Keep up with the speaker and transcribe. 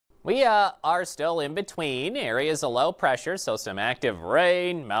We are still in between areas of low pressure, so some active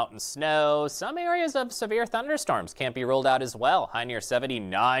rain, mountain snow, some areas of severe thunderstorms can't be ruled out as well. High near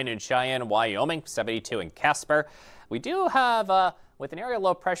 79 in Cheyenne, Wyoming, 72 in Casper. We do have, with an area of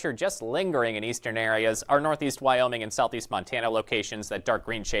low pressure just lingering in eastern areas, our northeast Wyoming and southeast Montana locations, that dark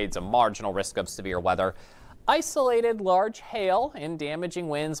green shades a marginal risk of severe weather. Isolated large hail and damaging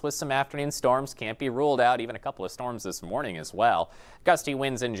winds with some afternoon storms can't be ruled out. Even a couple of storms this morning as well. Gusty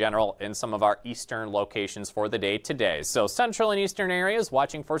winds in general in some of our eastern locations for the day today. So central and eastern areas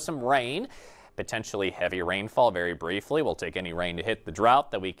watching for some rain, potentially heavy rainfall very briefly. We'll take any rain to hit the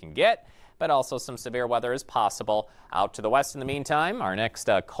drought that we can get, but also some severe weather is possible. Out to the west in the meantime, our next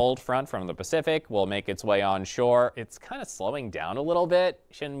cold front from the Pacific will make its way onshore. It's kind of slowing down a little bit.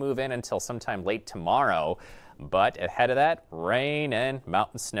 Shouldn't move in until sometime late tomorrow. But ahead of that, rain and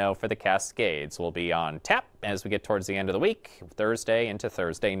mountain snow for the Cascades will be on tap as we get towards the end of the week, Thursday into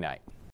Thursday night.